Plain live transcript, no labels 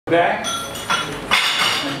Back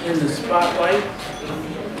in the spotlight,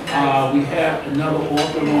 we have another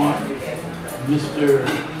author on, Mr.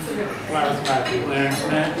 Clarence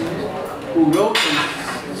Matthews, who wrote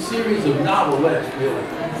a series of novelettes, really,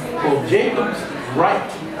 called Jacob's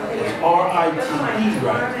Right, R-I-T-E,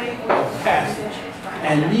 Right, of Passage.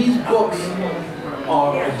 And these books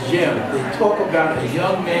are a gem. They talk about a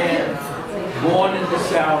young man born in the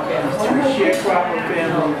South into a sharecropper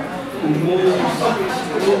family who moves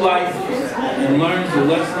through life and learns the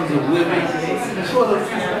lessons of living. Sort of a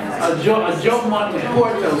Joe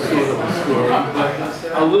Monteporto sort of a story, but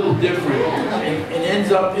a little different. And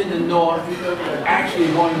ends up in the North, actually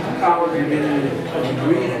going to college and getting a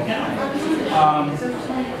degree in accounting.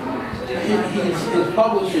 His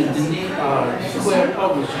publisher, Square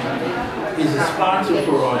Publishing, is a sponsor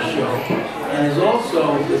for our show, and is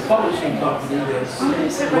also the publishing company that's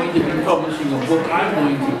going to be publishing a book I'm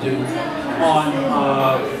going to do on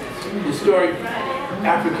historic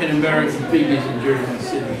African-American figures in Jersey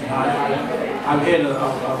City. I've had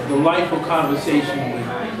a delightful conversation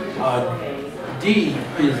with Dee,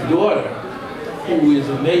 his daughter, who is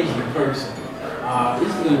an amazing person.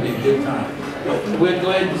 This is going to be a good time. But we're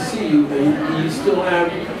glad to see you. You still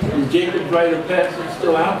have, is Jacob's Right of Passage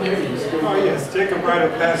still out there? Oh yes, Jacob's Right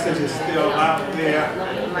of Passage is still out there.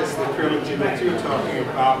 It's the trilogy that you're talking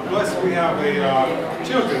about. Plus we have a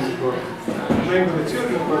children's book. The name of the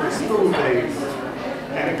children's book is School Days.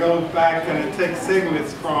 And it goes back and it takes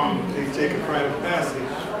segments from the Jacob's Right of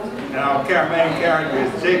Passage. And our main character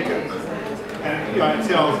is Jacob. And it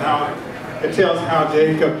tells how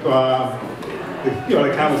Jacob the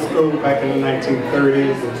kind of school back in the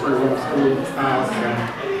 1930s, the three-room schoolhouse,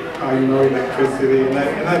 and electricity and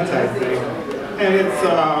that type of thing. And it's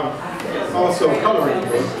also a coloring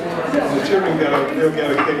book. The children they'll get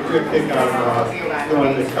a good kick out of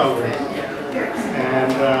doing the coloring.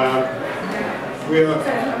 And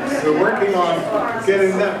we're working on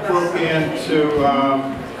getting that book into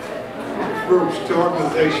groups, to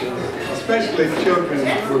organizations, especially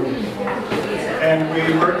children's groups. And we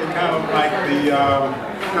work it kind of like the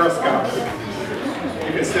Girl Scouts.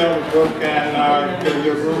 You can sell the book and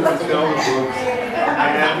your group can sell the books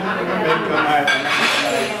and make them a nice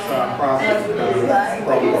profit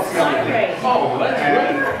from selling. Oh,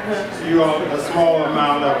 and you own a small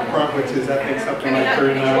amount up front, which is I think something like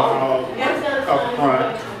 $39 up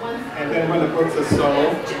front. And then when the books are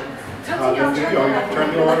sold, then you turn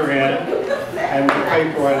the order in and you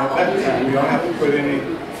pay for it at that time. You don't have to put any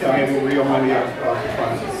real money up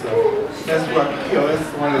front. So that's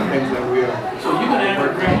that's one of the things that we are. So you're going to have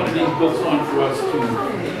to bring one of these books on for us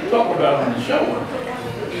to talk about on the show one day.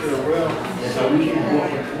 Sure will. So we can go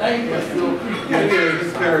over tonight, but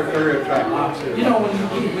it's very, very attractive. You know,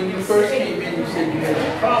 when you first came in, you said you had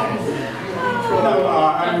some problems with it. No,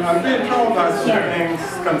 I'm being told about some things,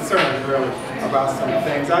 concerned really about some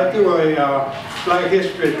things. I do a Black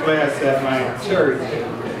History class at my church.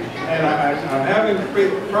 And I'm having a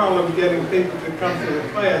problem getting people to come to the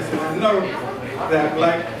class, and I know that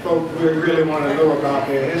black folk really want to know about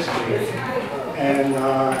their history. And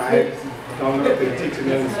I don't know if they're teaching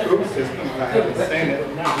in the school system, but I haven't seen it.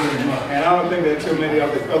 And I don't think there are too many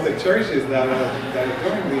other churches that are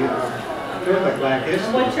doing the black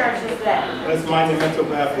history. What church is that? That's Monumental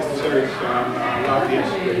Baptist Church on Lafayette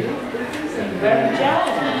Street. Reverend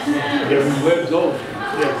Jones. Reverend Webb Zoll.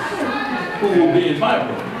 Yes. Who will be in my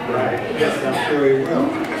book. Right. Yes, I'm sure he will.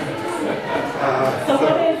 So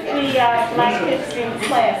what is the Black History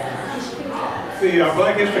class? The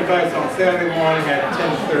Black History class on Saturday morning at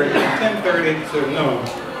 10:30 to noon.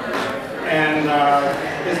 And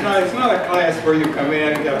it's not a class where you come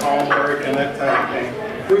in and get homework and that type of thing.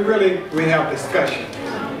 We have discussion.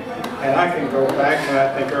 And I can go back, and I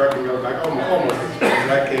think Earl can go back almost as far as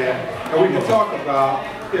I can. And we can talk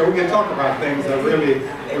about things that really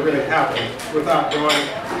happen without going.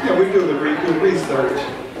 We do the research,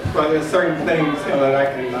 but there's certain things that I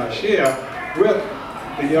can share with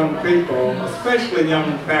the young people, especially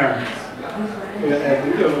young parents.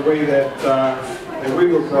 The way that we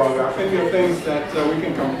were brought up, and things that we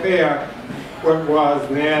can compare what was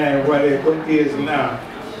then and what it is now.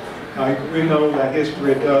 We know that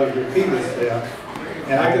history does repeat itself,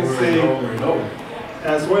 and I can see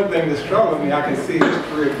that's one thing that's troubling me. I can see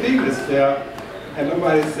history repeat itself, and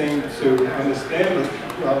nobody seems to understand it.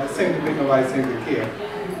 Well, it seems to me nobody seems to care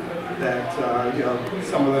that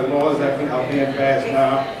some of the laws that are being passed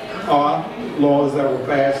now are laws that were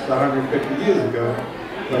passed 150 years ago.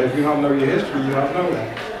 But if you don't know your history, you don't know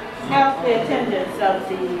that. How's the attendance of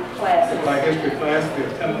the classes? The Black History class, the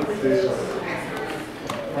attendance is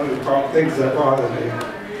one of the things that bother me.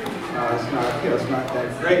 It's not, it's not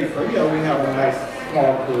that great, but we have a nice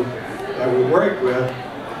small group that we work with,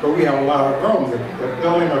 but we have a lot of room. The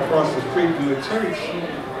building across the street from the church,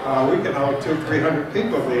 we can hold 200-300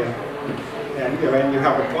 people there. And and you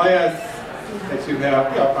have a class that you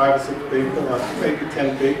have 5 or 6 people, or maybe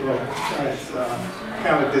 10 people. It's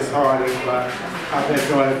kind of disheartening, but I've been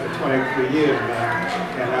doing it for 23 years now,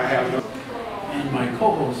 and I have no. And my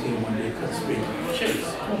co-host here one day cut straight to the chase.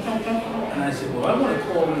 And I said, well, I want to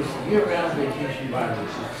call this year-round vacation Bible.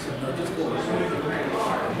 She said, no, just call it.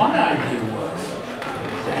 My idea was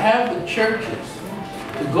to have the churches,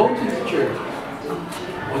 to go to the churches,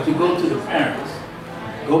 or to go to the parents,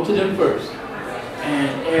 go to them first, and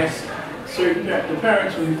ask certain the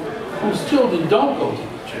parents whose children don't go to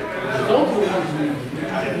the church. Those are the ones who need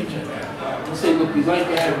each other. And say, look, we'd like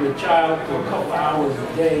to have your child for a couple hours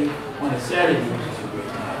a day on a Saturday, which is a great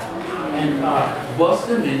time, and bus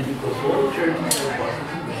them in, because all the churches have buses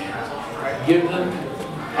and vans. Give them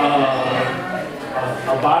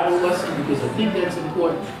a Bible lesson, because I think that's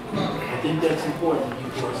important. I think that's important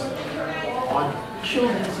because our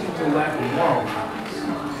children seem to lack a moral compass.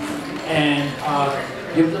 And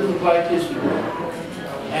give them the Black History book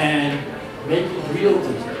and make it real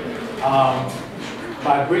to them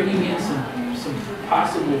by bringing in some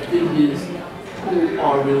possible figures who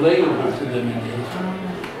are relatable to them in their history.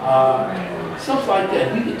 Stuff like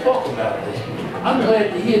that. We could talk about this. I'm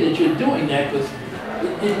glad to hear that you're doing that, because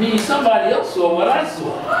it means somebody else saw what I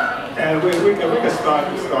saw. And we can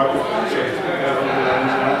start with the church.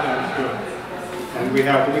 And we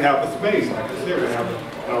have a space, like I said, we have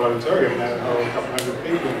an auditorium that holds a couple hundred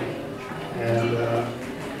people.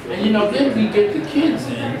 And then we get the kids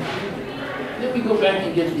in, then we go back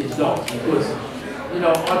and get the adults, because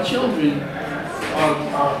our children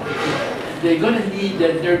they're going to need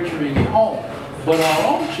that nurturing at home. But our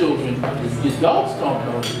own children, the adults don't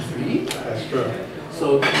know to read. That's true.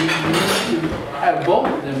 So we need to have both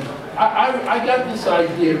of them. I got this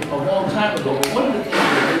idea a long time ago, but one of the things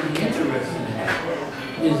that made me interested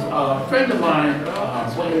in is a friend of mine,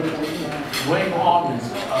 Wayne Harmon's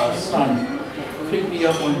son, picked me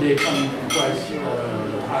up one day coming from Christ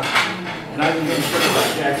Hospital, and I was going to talk about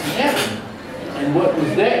Jackson Avenue and what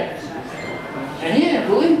was there. And he didn't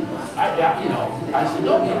believe me. I said,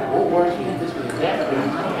 no, what works with this, with that,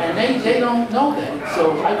 and they don't know that. So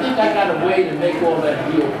I think I got a way to make all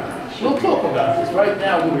that real. We'll talk about this. Right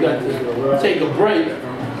now, we've got to take a break,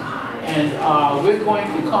 and we're going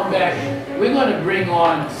to come back. We're going to bring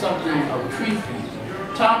on something of treat for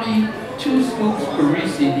you. Tommy Two Scoops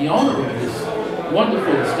Parisi, the owner of this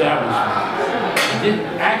wonderful establishment,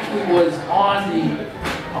 actually was on the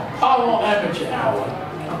Apollo Amateur Hour.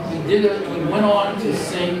 He went on to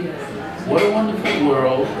sing What a Wonderful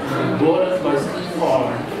World, and brought us by Steve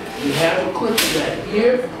Harvey. We have a clip of that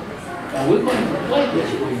here, and we're going to play this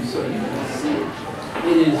for you so you can see it.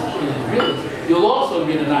 It is really, you'll also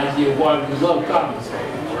get an idea of why we love comedy.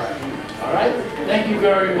 All right? Thank you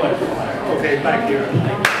very much. Okay, thank you.